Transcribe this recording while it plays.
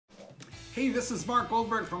Hey, this is Marc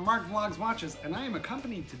Goldberg from Marc Vlogs Watches, and I am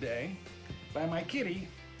accompanied today by my kitty,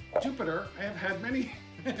 Jupiter. I have had many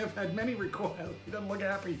requests. He doesn't look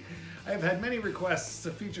happy. I have had many requests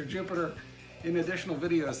to feature Jupiter in additional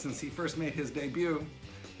videos since he first made his debut.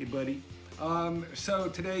 Hey, buddy. So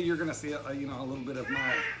today you're gonna see a little bit of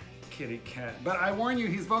my kitty cat. But I warn you,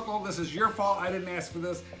 he's vocal. This is your fault. I didn't ask for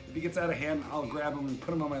this. If he gets out of hand, I'll grab him and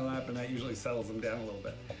put him on my lap, and that usually settles him down a little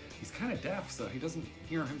bit. He's kind of deaf, so he doesn't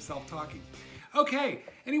hear himself talking. Okay,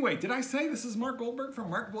 anyway, did I say this is Marc Goldberg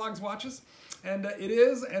from Marc Vlogs Watches? And it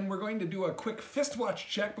is, and we're going to do a quick fist watch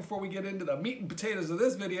check before we get into the meat and potatoes of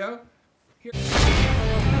this video. Here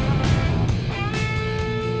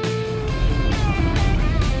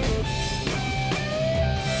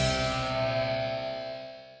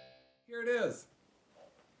it is.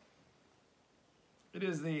 It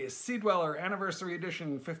is the Sea Dweller Anniversary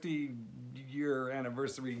Edition 50-year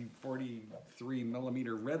anniversary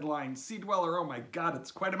 43mm Redline Sea Dweller. Oh my God, it's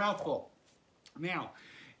quite a mouthful. Now,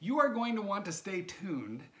 you are going to want to stay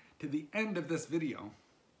tuned to the end of this video.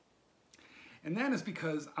 And that is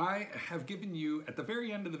because I have given you, at the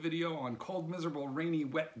very end of the video, on cold, miserable, rainy,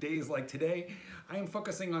 wet days like today, I am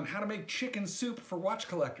focusing on how to make chicken soup for watch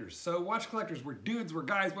collectors. So watch collectors, we're dudes, we're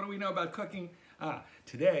guys, what do we know about cooking?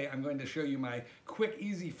 Today I'm going to show you my quick,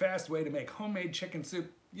 easy, fast way to make homemade chicken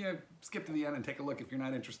soup. Skip to the end and take a look if you're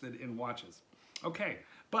not interested in watches. Okay,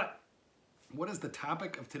 but what is the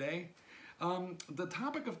topic of today? The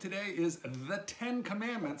topic of today is the 10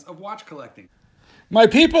 commandments of watch collecting. My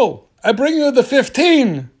people, I bring you the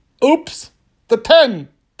 15. Oops, the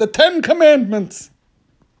 10 commandments.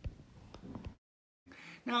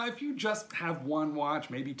 Now, if you just have one watch,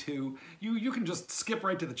 maybe two, you can just skip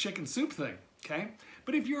right to the chicken soup thing, okay?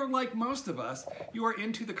 But if you're like most of us, you are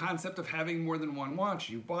into the concept of having more than one watch.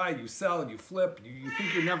 You buy, you sell, you flip, you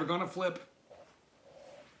think you're never gonna flip.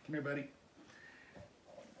 Come here, buddy.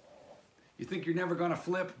 You think you're never gonna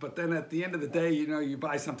flip, but then at the end of the day, you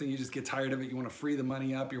buy something, you just get tired of it, you wanna free the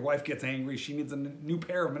money up, your wife gets angry, she needs a new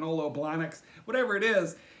pair of Manolo Blahniks, whatever it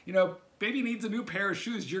is, baby needs a new pair of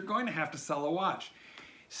shoes, you're going to have to sell a watch.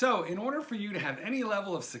 So in order for you to have any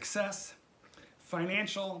level of success,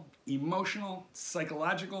 financial, emotional,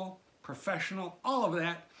 psychological, professional, all of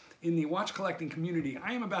that in the watch collecting community,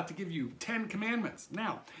 I am about to give you 10 commandments.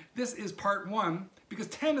 Now, this is part 1 because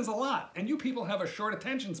 10 is a lot and you people have a short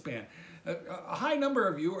attention span. A high number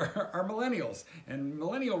of you are millennials, and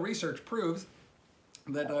millennial research proves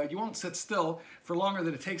that you won't sit still for longer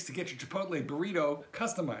than it takes to get your Chipotle burrito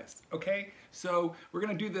customized, okay? So we're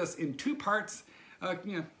gonna do this in 2 parts.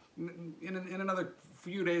 In another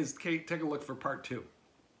few days, Kate, take a look for part 2.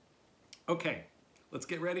 Okay, let's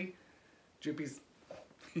get ready. Joopy's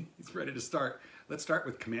he's ready to start. Let's start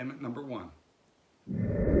with commandment number 1.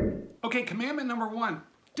 Okay, commandment number 1,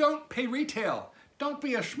 don't pay retail. Don't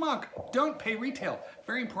be a schmuck, don't pay retail.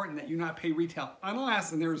 Very important that you not pay retail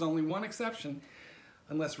unless, and there is only one exception,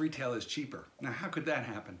 unless retail is cheaper. Now, how could that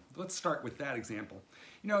happen? Let's start with that example.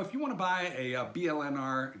 If you want to buy a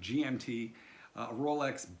BLNR GMT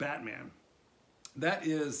Rolex Batman, that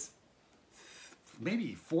is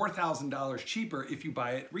maybe $4,000 cheaper if you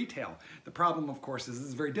buy it retail. The problem, of course, is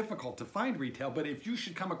it's very difficult to find retail, but if you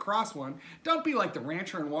should come across one, don't be like the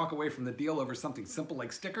rancher and walk away from the deal over something simple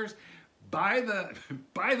like stickers. Buy the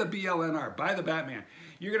BLNR, buy the Batman.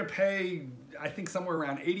 You're gonna pay, I think, somewhere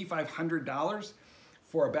around $8,500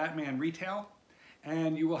 for a Batman retail,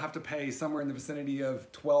 and you will have to pay somewhere in the vicinity of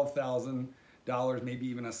 $12,000, maybe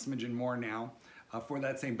even a smidgen more now, for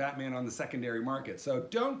that same Batman on the secondary market. So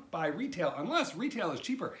don't buy retail unless retail is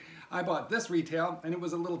cheaper. I bought this retail, and it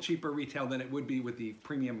was a little cheaper retail than it would be with the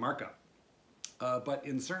premium markup. But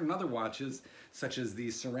in certain other watches, such as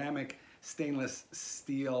the ceramic stainless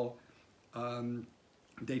steel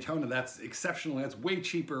Daytona, that's exceptional. That's way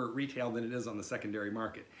cheaper retail than it is on the secondary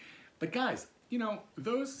market. But guys,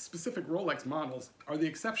 those specific Rolex models are the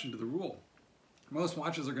exception to the rule. Most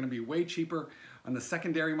watches are going to be way cheaper on the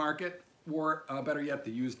secondary market, or better yet,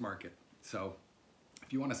 the used market. So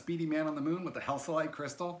if you want a speedy man on the moon with the Halcyon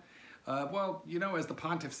crystal, well, as the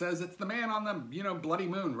pontiff says, it's the man on the, bloody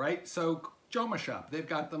moon, right? So Joma Shop, they've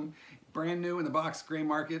got them brand new in the box gray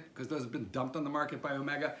market because those have been dumped on the market by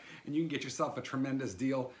Omega, and you can get yourself a tremendous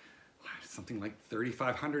deal, something like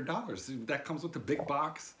 $3,500. That comes with the big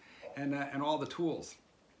box and all the tools.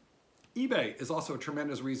 eBay is also a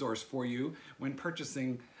tremendous resource for you when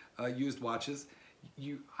purchasing used watches.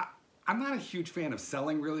 I'm not a huge fan of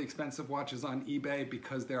selling really expensive watches on eBay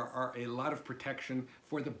because there are a lot of protection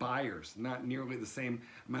for the buyers, not nearly the same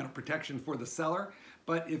amount of protection for the seller.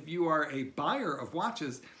 But if you are a buyer of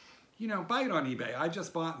watches, buy it on eBay. I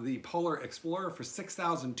just bought the Polar Explorer for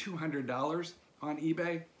 $6,200 on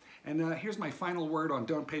eBay. And here's my final word on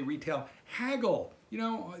don't pay retail. Haggle. You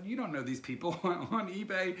don't know these people on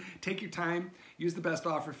eBay. Take your time. Use the best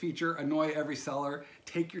offer feature. Annoy every seller.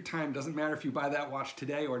 Take your time. Doesn't matter if you buy that watch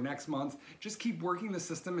today or next month. Just keep working the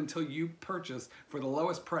system until you purchase for the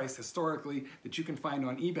lowest price historically that you can find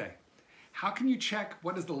on eBay. How can you check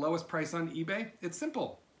what is the lowest price on eBay? It's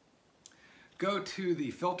simple. Go to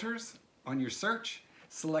the filters on your search,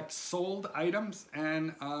 select sold items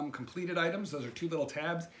and completed items. Those are two little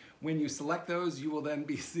tabs. When you select those, you will then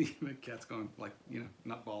be seeing, the cat's going like,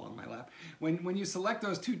 nut ball on my lap. When you select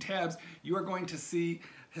those two tabs, you are going to see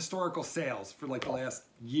historical sales for like the last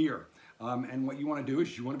year. And what you want to do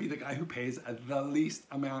is you want to be the guy who pays the least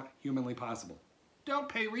amount humanly possible. Don't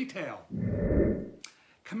pay retail.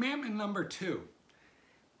 Commandment number 2.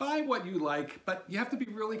 Buy what you like, but you have to be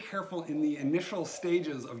really careful in the initial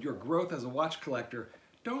stages of your growth as a watch collector.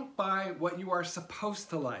 Don't buy what you are supposed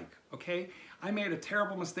to like, okay? I made a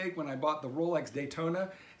terrible mistake when I bought the Rolex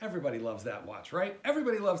Daytona. Everybody loves that watch, right?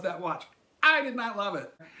 Everybody loves that watch. I did not love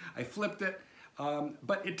it. I flipped it,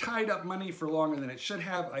 but it tied up money for longer than it should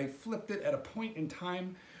have. I flipped it at a point in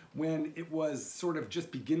time when it was sort of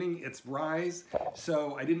just beginning its rise,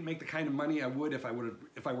 so I didn't make the kind of money I would if I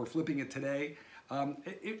were flipping it today.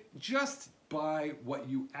 Just buy what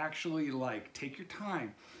you actually like. Take your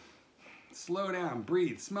time. Slow down,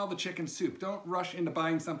 breathe, smell the chicken soup. Don't rush into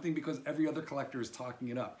buying something because every other collector is talking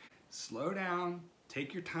it up. Slow down,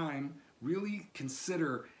 take your time, really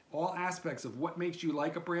consider all aspects of what makes you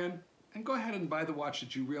like a brand, and go ahead and buy the watch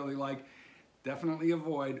that you really like. Definitely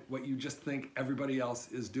avoid what you just think everybody else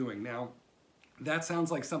is doing. Now, that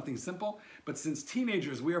sounds like something simple, but since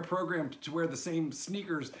teenagers, we are programmed to wear the same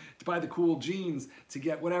sneakers, to buy the cool jeans, to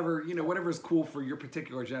get whatever is cool for your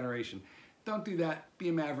particular generation. Don't do that. Be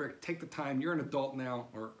a maverick. Take the time. You're an adult now,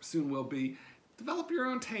 or soon will be. Develop your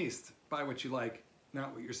own taste. Buy what you like,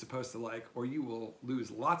 not what you're supposed to like, or you will lose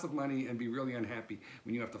lots of money and be really unhappy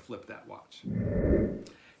when you have to flip that watch.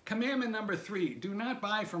 Commandment number 3, do not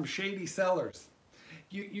buy from shady sellers.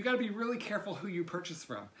 You got to be really careful who you purchase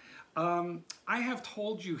from. I have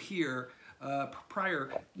told you here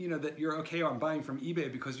prior, that you're okay on buying from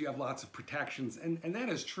eBay because you have lots of protections, and that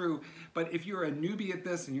is true. But if you're a newbie at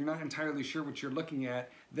this and you're not entirely sure what you're looking at,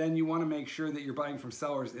 then you want to make sure that you're buying from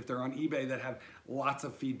sellers if they're on eBay that have lots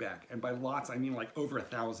of feedback. And by lots, I mean like over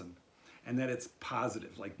 1,000, and that it's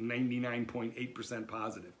positive, like 99.8%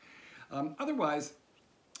 positive. Otherwise,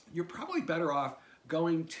 you're probably better off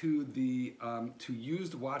going to the to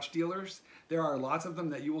used watch dealers. There are lots of them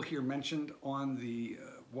that you will hear mentioned on the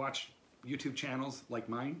watch YouTube channels like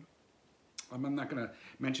mine. I'm not going to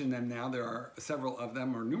mention them now. There are several of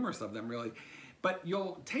them, or numerous of them really. But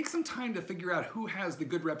you'll take some time to figure out who has the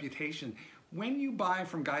good reputation. When you buy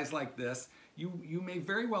from guys like this, you may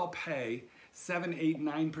very well pay 7, 8,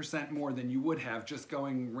 9% more than you would have just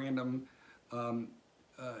going random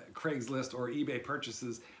Craigslist or eBay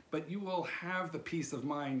purchases, but you will have the peace of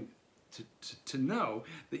mind to know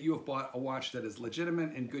that you have bought a watch that is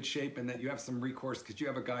legitimate, in good shape, and that you have some recourse because you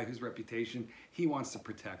have a guy whose reputation he wants to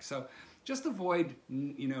protect. So just avoid,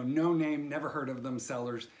 no name, never heard of them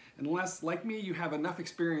sellers, unless, like me, you have enough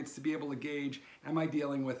experience to be able to gauge, am I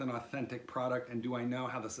dealing with an authentic product, and do I know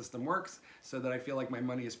how the system works so that I feel like my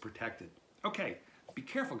money is protected? Okay, be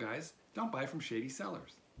careful, guys. Don't buy from shady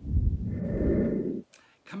sellers.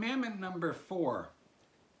 Commandment number 4,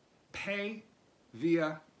 pay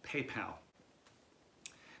via PayPal.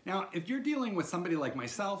 Now, if you're dealing with somebody like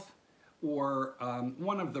myself, or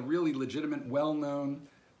one of the really legitimate, well-known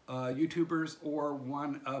YouTubers, or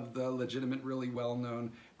one of the legitimate, really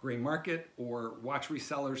well-known gray market or watch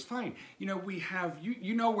resellers, fine. We have,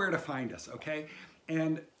 you know where to find us, okay?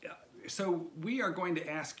 And so we are going to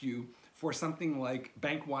ask you for something like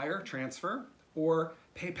bank wire transfer or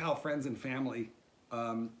PayPal friends and family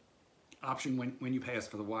option when you pay us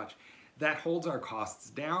for the watch. That holds our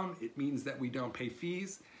costs down. It means that we don't pay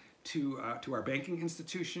fees to our banking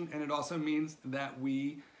institution, and it also means that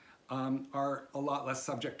we are a lot less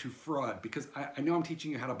subject to fraud, because I know I'm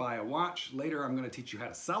teaching you how to buy a watch. Later I'm going to teach you how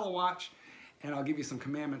to sell a watch, and I'll give you some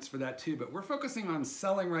commandments for that too, but we're focusing on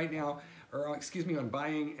selling right now, or excuse me, on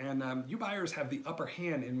buying, and you buyers have the upper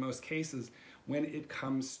hand in most cases when it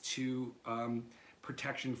comes to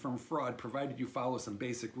protection from fraud, provided you follow some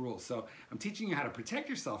basic rules. So I'm teaching you how to protect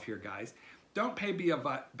yourself here, guys. Don't pay via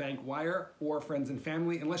bank wire or friends and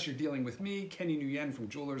family unless you're dealing with me, Kenny Nguyen from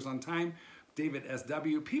Jewelers on Time, David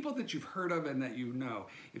SW, people that you've heard of and that you know.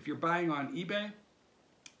 If you're buying on eBay,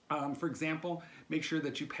 for example, make sure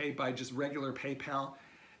that you pay by just regular PayPal.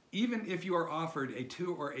 Even if you are offered a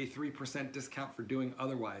 2 or a 3% discount for doing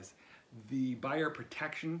otherwise, the buyer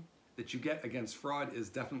protection that you get against fraud is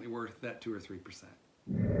definitely worth that 2 or 3%.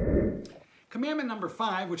 Commandment number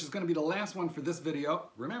 5, which is going to be the last one for this video.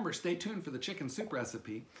 Remember, stay tuned for the chicken soup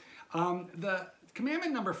recipe. The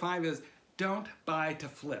commandment number 5 is don't buy to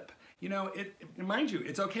flip. You know, mind you,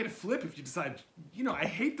 it's okay to flip if you decide, you know, I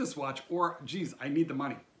hate this watch, or geez, I need the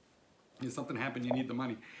money. If something happened, you need the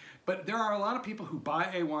money. But there are a lot of people who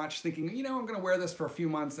buy a watch thinking, you know, I'm going to wear this for a few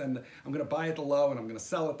months and I'm going to buy at the low and I'm going to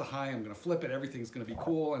sell at the high. I'm going to flip it. Everything's going to be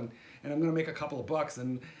cool and I'm going to make a couple of bucks.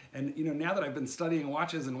 And you know, now that I've been studying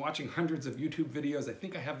watches and watching hundreds of YouTube videos, I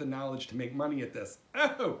think I have the knowledge to make money at this.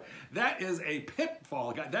 Oh, that is a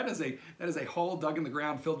pitfall. That is a hole dug in the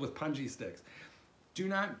ground filled with punji sticks. Do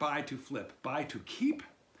not buy to flip. Buy to keep,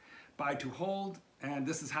 buy to hold, and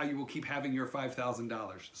this is how you will keep having your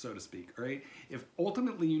 $5,000, so to speak, all right? If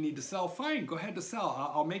ultimately you need to sell, fine, go ahead to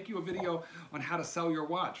sell. I'll make you a video on how to sell your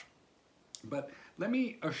watch. But let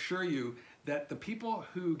me assure you that the people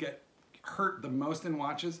who get hurt the most in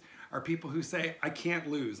watches are people who say, I can't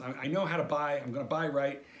lose. I know how to buy, I'm gonna buy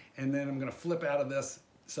right, and then I'm gonna flip out of this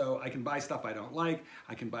so I can buy stuff I don't like,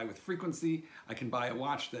 I can buy with frequency, I can buy a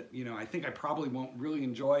watch that, you know, I think I probably won't really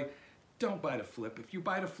enjoy. Don't buy to flip. If you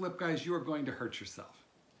buy to flip, guys, you are going to hurt yourself.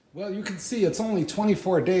 Well, you can see it's only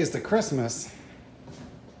 24 days to Christmas.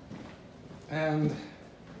 And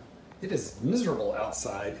it is miserable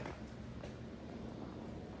outside.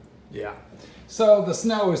 Yeah. So the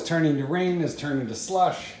snow is turning to rain, is turning to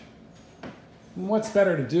slush. And what's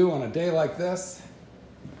better to do on a day like this?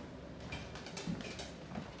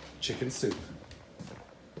 Chicken soup.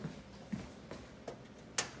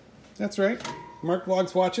 That's right. Marc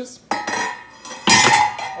Vlogs Watches.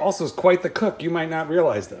 Also is quite the cook. You might not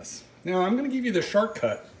realize this. Now I'm going to give you the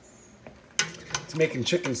shortcut to making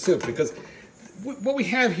chicken soup because what we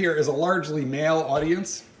have here is a largely male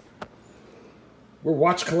audience. We're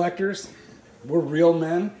watch collectors. We're real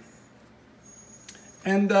men.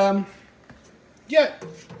 And yet,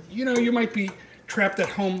 you know, you might be trapped at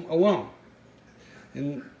home alone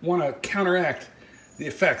and want to counteract the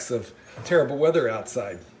effects of terrible weather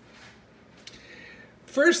outside.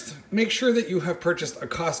 First, make sure that you have purchased a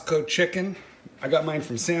Costco chicken. I got mine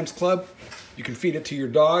from Sam's Club. You can feed it to your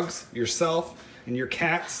dogs, yourself, and your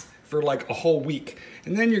cats for like a whole week.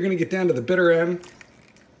 And then you're gonna get down to the bitter end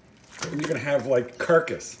and you're gonna have like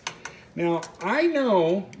carcass. Now, I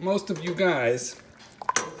know most of you guys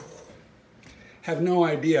have no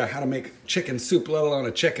idea how to make chicken soup, let alone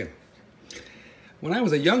a chicken. When I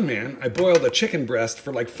was a young man, I boiled a chicken breast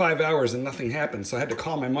for like 5 hours and nothing happened. So I had to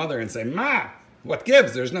call my mother and say, Ma, what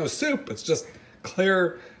gives? There's no soup. It's just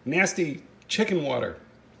clear, nasty chicken water.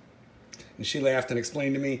 And she laughed and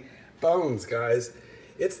explained to me, bones, guys.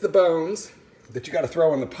 It's the bones that you got to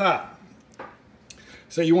throw in the pot.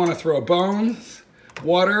 So you want to throw bones,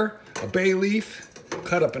 water, a bay leaf,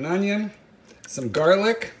 cut up an onion, some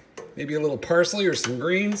garlic, maybe a little parsley or some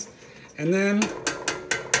greens, and then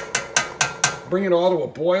bring it all to a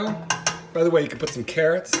boil. By the way, you can put some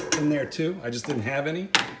carrots in there too. I just didn't have any.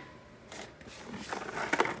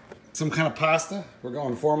 Some kind of pasta. We're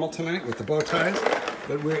going formal tonight with the bow ties,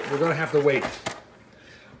 but we're going to have to wait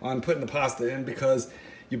on putting the pasta in because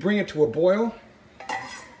you bring it to a boil,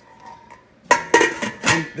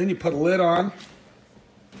 and then you put a lid on,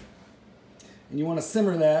 and you want to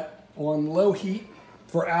simmer that on low heat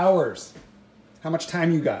for hours. How much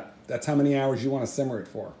time you got? That's how many hours you want to simmer it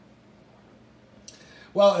for.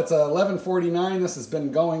 Well, it's 11:49. This has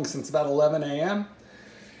been going since about 11 a.m.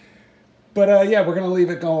 But yeah, we're going to leave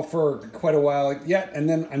it going for quite a while yet. And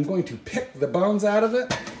then I'm going to pick the bones out of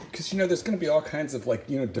it because, you know, there's going to be all kinds of like,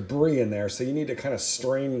 you know, debris in there. So you need to kind of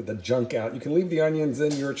strain the junk out. You can leave the onions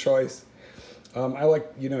in, your choice. I like,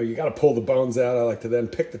 you know, you got to pull the bones out. I like to then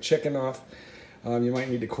pick the chicken off. You might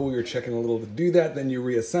need to cool your chicken a little to do that. Then you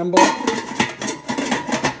reassemble.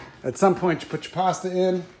 At some point, you put your pasta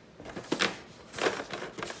in.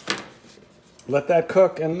 Let that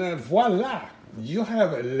cook, and voila! You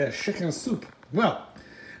have a chicken soup. Well,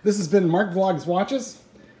 this has been Marc Vlogs Watches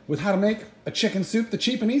with how to make a chicken soup the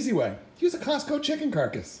cheap and easy way. Use a Costco chicken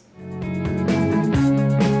carcass.